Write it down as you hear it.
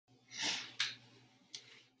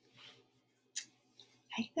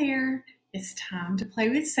Hey there, it's time to play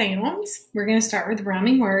with sounds. We're going to start with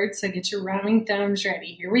rhyming words, so get your rhyming thumbs ready.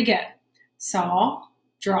 Here we go. Saw,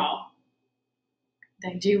 draw.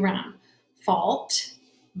 They do rhyme. Fault,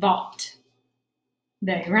 vault.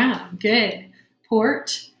 They rhyme. Good.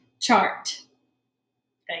 Port, chart.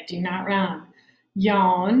 They do not rhyme.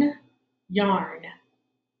 Yawn, yarn.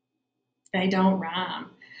 They don't rhyme.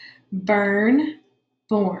 Burn,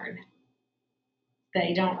 born.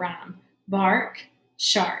 They don't rhyme. Bark,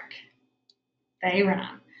 shark. They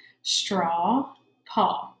rhyme. Straw,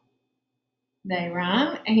 paw. They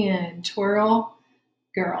rhyme. And twirl,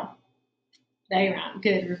 girl. They rhyme.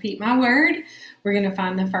 Good. Repeat my word. We're going to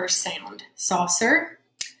find the first sound. Saucer.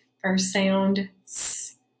 First sound,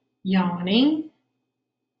 s. Yawning.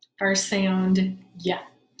 First sound, y.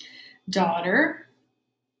 Daughter.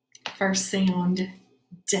 First sound,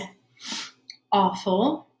 d.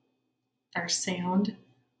 Awful. First sound,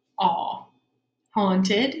 aw.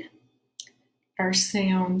 Haunted. First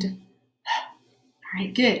sound, h. All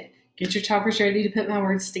right, good. Get your choppers ready to put my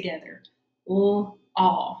words together. Aw.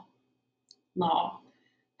 Law.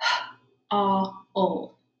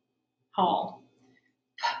 Ul. Hall.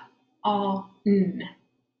 N.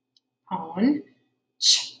 Pawn.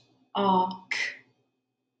 K.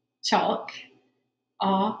 Chalk.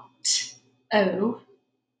 O.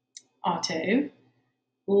 Auto.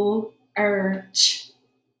 Lurch.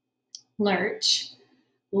 Lurch.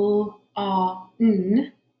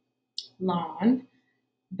 Lawn. Lawn.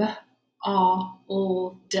 Bald.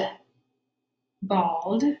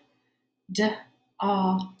 Bald.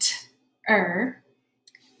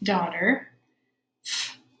 Daughter.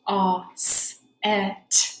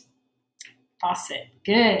 Faucet.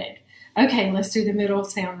 Good. Okay, let's do the middle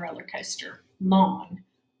sound roller coaster. Lawn.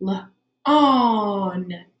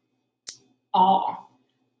 On. Aw.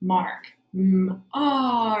 Mark.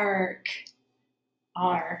 Mark.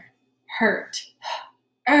 R. Hurt.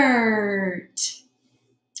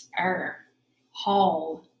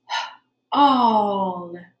 Hall. All.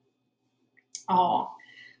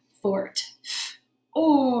 Fort.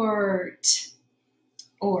 Ort.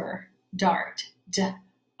 Or. Dart.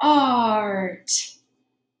 Art.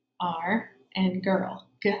 R. And girl.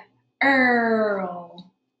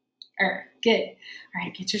 Earl. Good. All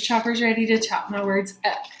right, get your choppers ready to chop my words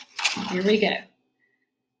up. Here we go.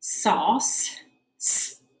 Sauce.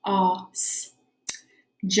 Sauce.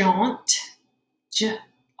 Jaunt. Jaunt.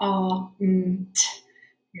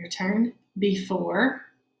 Your turn. Before.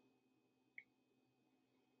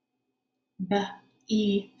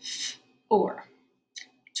 Or.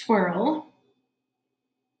 Twirl.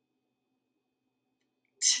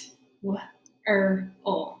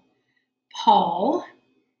 Twirl. Paul.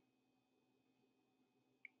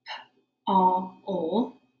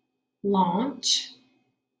 All. Launch.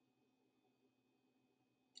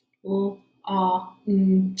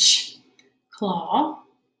 Launch. Claw.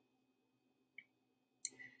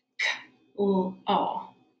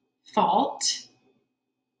 Fault.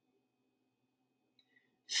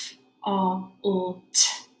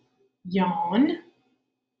 Fault. Yawn.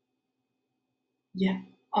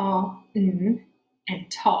 And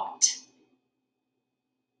taught.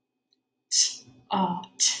 All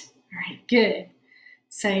right, good.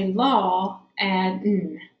 Say law, add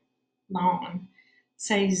n. Lawn.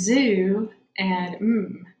 Say zoo, add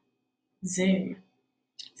zoom.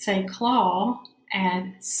 Say claw,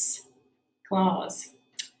 add s. Claws.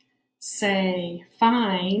 Say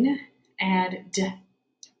fine, add d.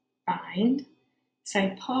 Find.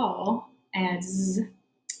 Say paw, add z.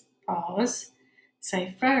 Paws.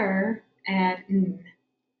 Say fur, add n.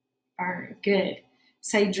 Fern. Good.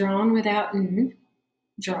 Say drawn without n.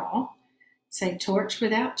 Draw. Say torch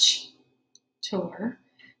without ch. Tor.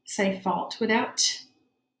 Say fault without t.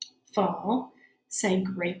 Fall. Say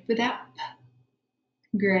grape without p.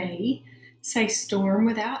 Gray. Say storm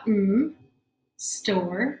without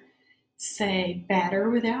Store. Say batter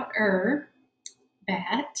without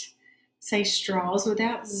Bat. Say straws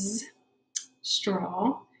without z.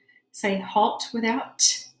 Straw. Say halt without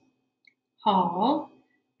t. Hall.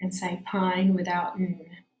 And say pine without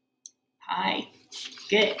n. Pie.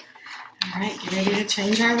 Good. All right, get ready to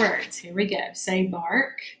change our words. Here we go. Say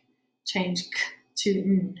bark. Change k to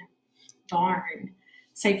n. Barn.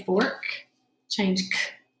 Say fork. Change k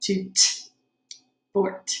to t.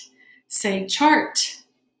 Fort. Say chart.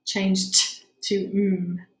 Change t to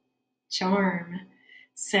m. Charm.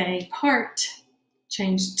 Say part.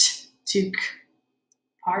 Change t to k.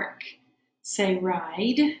 Park. Say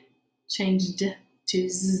ride. Change d to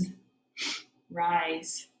z.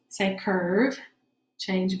 Rise. Say curve.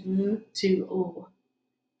 Change v to u.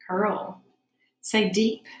 Curl. Say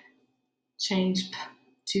deep. Change p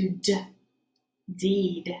to d,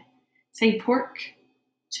 deed. Say pork,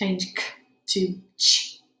 change k to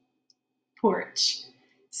ch, porch.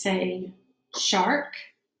 Say shark,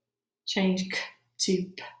 change k to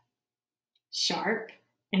p, sharp.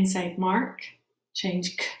 And say mark,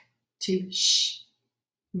 change k to sh,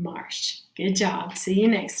 marsh. Good job. See you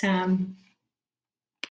next time.